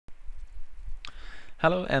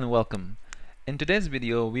Hello and welcome. In today's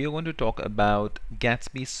video we are going to talk about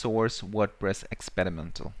Gatsby Source WordPress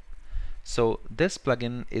Experimental. So this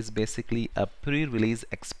plugin is basically a pre-release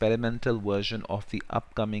experimental version of the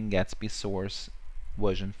upcoming Gatsby Source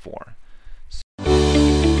version 4.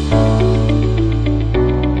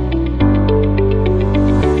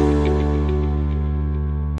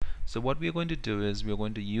 So what we are going to do is we are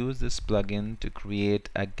going to use this plugin to create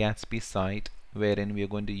a Gatsby site wherein we are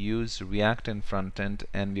going to use React and frontend,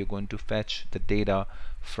 and we are going to fetch the data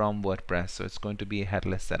from WordPress. So it's going to be a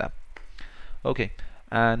headless setup. Okay,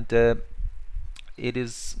 and it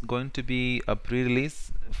is going to be a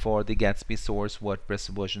pre-release for the Gatsby Source WordPress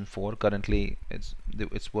version 4. Currently it's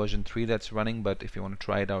version 3 that's running, but if you want to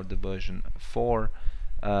try it out, the version 4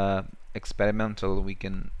 experimental, you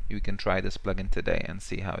can try this plugin today and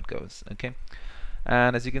see how it goes. Okay.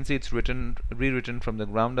 And as you can see, it's rewritten from the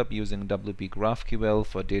ground up using wp-graphql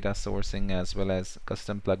for data sourcing as well as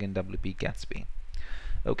custom plugin wp-gatsby.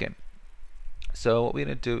 Okay, so what we're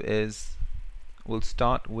going to do is we'll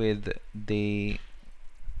start with the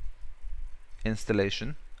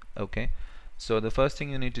installation. Okay, so the first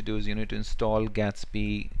thing you need to do is you need to install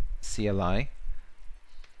Gatsby CLI.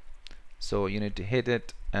 So you need to hit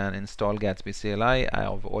it and install Gatsby CLI.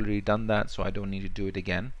 I've already done that, so I don't need to do it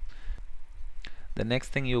again. The next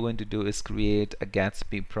thing you're going to do is create a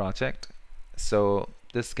Gatsby project. So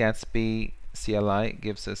this Gatsby CLI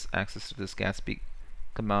gives us access to this Gatsby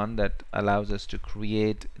command that allows us to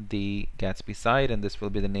create the Gatsby site, and this will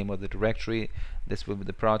be the name of the directory, this will be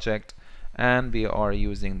the project, and we are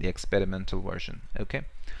using the experimental version. Okay,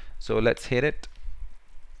 so let's hit it,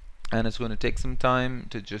 and it's going to take some time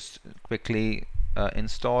to just quickly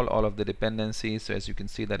install all of the dependencies. So as you can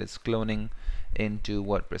see that it's cloning into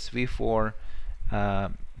WordPress v4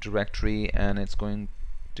 directory, and it's going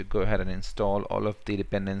to go ahead and install all of the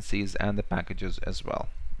dependencies and the packages as well.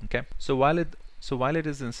 Okay, so while it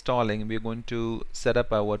is installing, we're going to set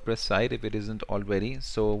up our WordPress site if it isn't already.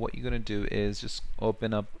 So what you're going to do is just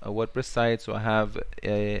open up a WordPress site. So I have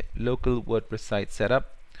a local WordPress site set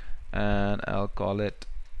up, and I'll call it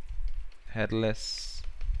headless,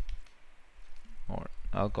 or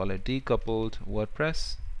I'll call it decoupled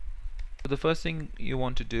WordPress. So the first thing you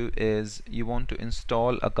want to do is you want to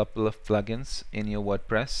install a couple of plugins in your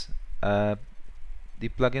WordPress. The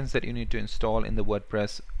plugins that you need to install in the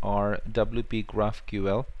WordPress are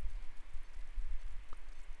wp-graphql,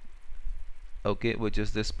 okay, which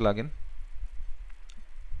is this plugin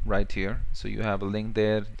right here. So you have a link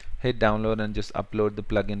there, hit download and just upload the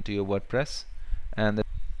plugin to your WordPress. And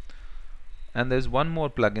there's one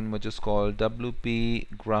more plugin which is called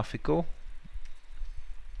wp-graphql,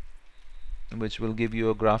 which will give you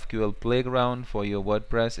a GraphQL playground for your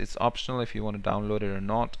WordPress. It's optional if you want to download it or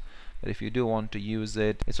not, but if you do want to use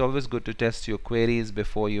it, it's always good to test your queries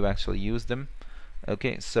before you actually use them.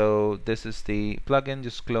 Okay, so this is the plugin,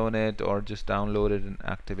 just clone it or just download it and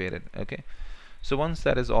activate it. Okay, so once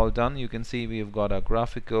that is all done, you can see we've got our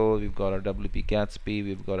GraphQL, we've got our wp-gatsby,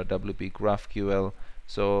 we've got our wp-graphql.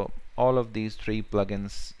 So all of these three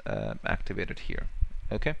plugins activated here.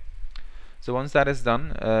 Okay, so once that is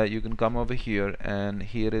done, you can come over here, and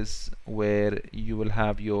here is where you will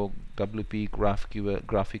have your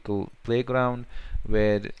wp-graphql playground,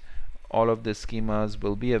 where all of the schemas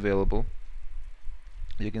will be available.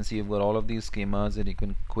 You can see you've got all of these schemas, and you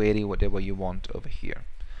can query whatever you want over here.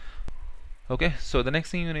 Okay, so the next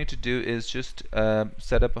thing you need to do is just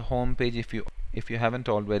set up a home page if you haven't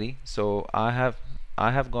already. So I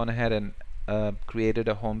have gone ahead and created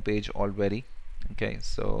a home page already. Okay,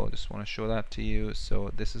 so just want to show that to you. So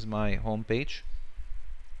this is my home page,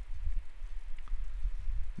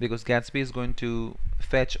 because Gatsby is going to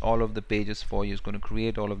fetch all of the pages for you, it's going to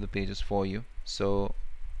create all of the pages for you. So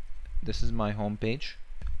this is my home page,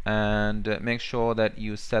 and make sure that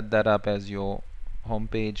you set that up as your home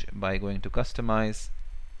page by going to customize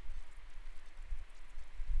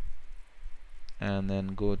and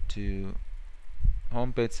then go to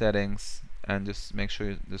homepage settings and just make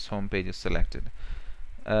sure this home page is selected.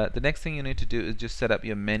 The next thing you need to do is just set up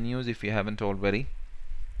your menus if you haven't already.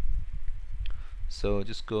 So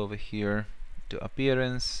just go over here to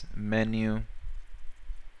appearance, menu,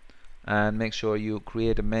 and make sure you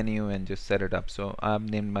create a menu and just set it up. So I've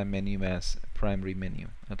named my menu as primary menu.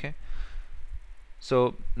 Okay,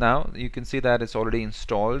 so now you can see that it's already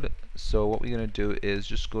installed. So what we're going to do is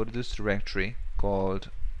just go to this directory called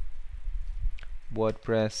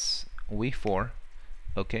WordPress v4.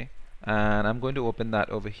 Okay, and I'm going to open that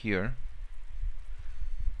over here.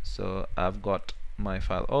 So I've got my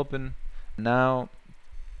file open. Now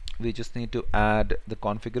we just need to add the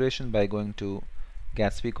configuration by going to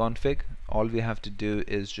Gatsby config all we have to do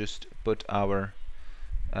is just put our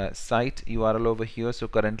site URL over here. So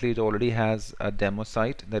currently it already has a demo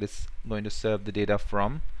site that is going to serve the data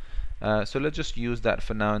from. So let's just use that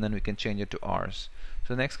for now, and then we can change it to ours.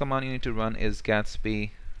 So the next command you need to run is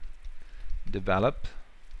gatsby develop.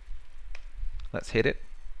 Let's hit it.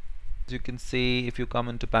 As you can see, if you come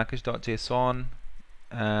into package.json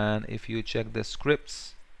and if you check the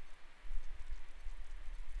scripts,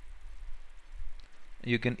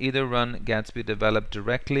 you can either run gatsby develop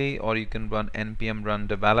directly, or you can run npm run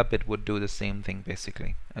develop. It would do the same thing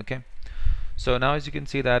basically. Okay, so now as you can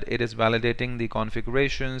see that it is validating the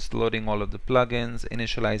configurations, loading all of the plugins,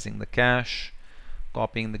 initializing the cache,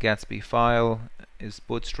 copying the Gatsby file, is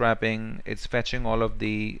bootstrapping, it's fetching all of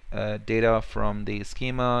the data from the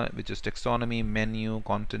schema, which is taxonomy, menu,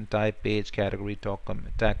 content type, page, category,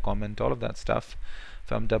 tag, comment, all of that stuff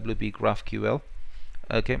from wp-graphql.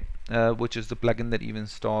 Okay, which is the plugin that you've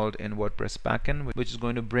installed in WordPress backend, which is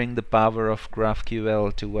going to bring the power of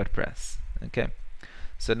GraphQL to WordPress. Okay,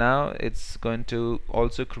 so now it's going to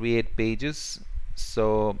also create pages.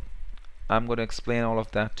 So I'm going to explain all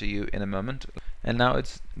of that to you in a moment. And now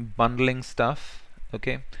it's bundling stuff.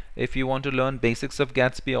 Okay, if you want to learn basics of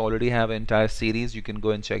Gatsby, I already have an entire series. You can go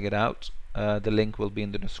and check it out. The link will be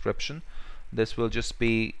in the description. This will just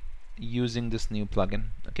be using this new plugin.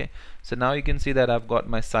 Okay, so now you can see that I've got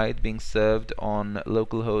my site being served on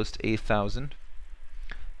localhost 8000.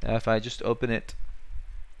 If I just open it,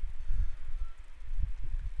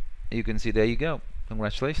 you can see, there you go.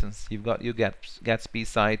 Congratulations, you've got your Gatsby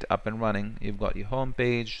site up and running. You've got your home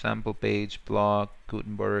page, sample page, blog,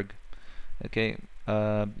 Gutenberg. Okay,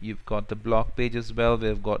 you've got the blog page as well.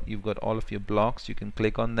 You've got all of your blogs. You can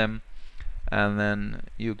click on them, and then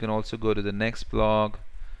you can also go to the next blog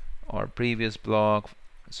or previous blog.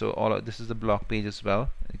 So all of this is the blog page as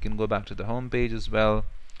well. You can go back to the home page as well.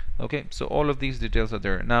 Okay, so all of these details are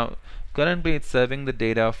there. Now currently it's serving the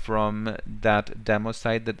data from that demo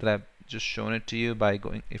site that I've just shown it to you by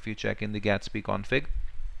going, if you check in the Gatsby config,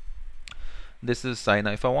 this is site.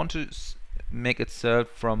 Now if I want to make it serve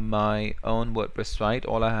from my own WordPress site,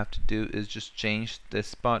 all I have to do is just change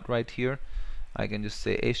this part right here. I can just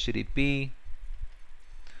say HTTP,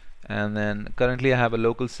 and then currently I have a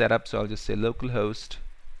local setup, so I'll just say localhost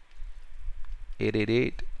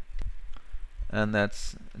 888, and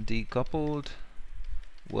that's decoupled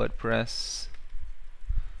WordPress.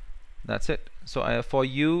 That's it. So for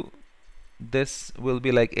you, this will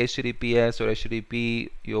be like HTTPS or HTTP,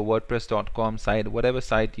 your WordPress.com site, whatever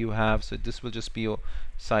site you have. So this will just be your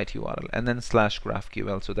site URL, and then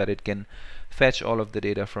 /GraphQL, so that it can fetch all of the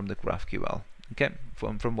data from the GraphQL. Okay,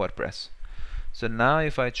 from WordPress. So now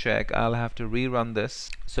if I check, I'll have to rerun this.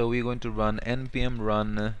 So we're going to run npm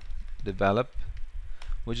run develop,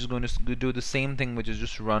 which is going to do the same thing, which is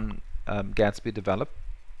just run Gatsby develop.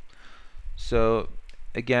 So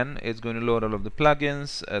again, it's going to load all of the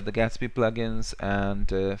plugins, the Gatsby plugins,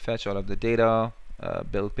 and fetch all of the data,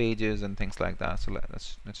 build pages and things like that. So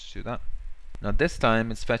let's do that. Now this time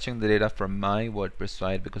it's fetching the data from my WordPress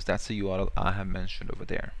site, because that's the URL I have mentioned over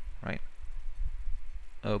there, right?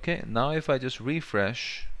 Okay, now if I just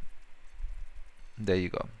refresh, there you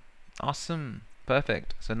go. Awesome,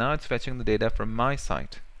 perfect. So now it's fetching the data from my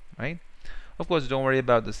site, right? Of course, don't worry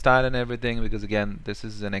about the style and everything, because again, this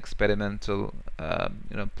is an experimental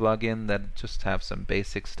plugin that just have some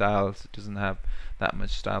basic styles. It doesn't have that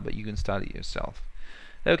much style, but you can style it yourself.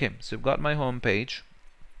 Okay, so I've got my home page.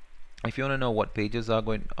 If you want to know what pages are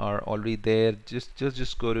already there,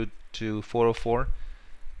 just go to 404.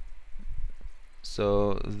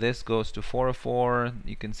 So this goes to 404.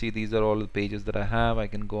 You can see these are all the pages that I have. I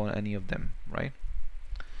can go on any of them, right?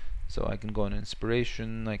 So I can go on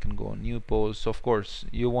inspiration, I can go on new posts. Of course,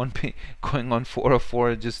 you won't be going on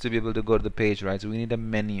 404 just to be able to go to the page, right? So we need a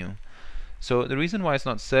menu. So the reason why it's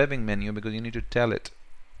not serving menu, because you need to tell it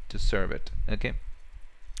to serve it. Okay.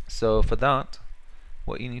 So for that,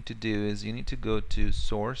 what you need to do is you need to go to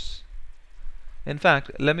source. In fact,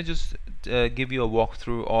 let me just give you a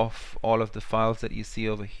walkthrough of all of the files that you see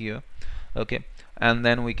over here. Okay, and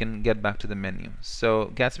then we can get back to the menu.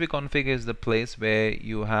 So Gatsby Configure is the place where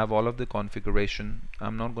you have all of the configuration.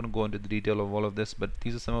 I'm not going to go into the detail of all of this, but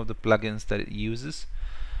these are some of the plugins that it uses.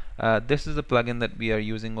 This is the plugin that we are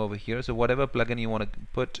using over here. So whatever plugin you want to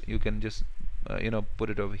put, you can just put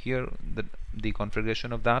it over here, the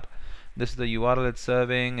configuration of that. This is the URL it's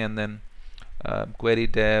serving, and then query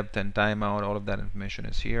depth and timeout, all of that information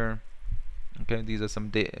is here. Okay, these are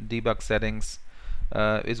some debug settings.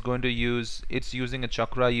 It's using a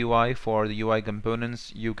Chakra UI for the UI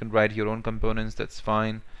components. You can write your own components, that's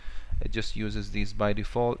fine. It just uses these by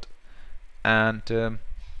default. And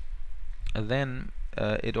And then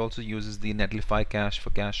it also uses the netlify cache for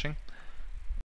caching.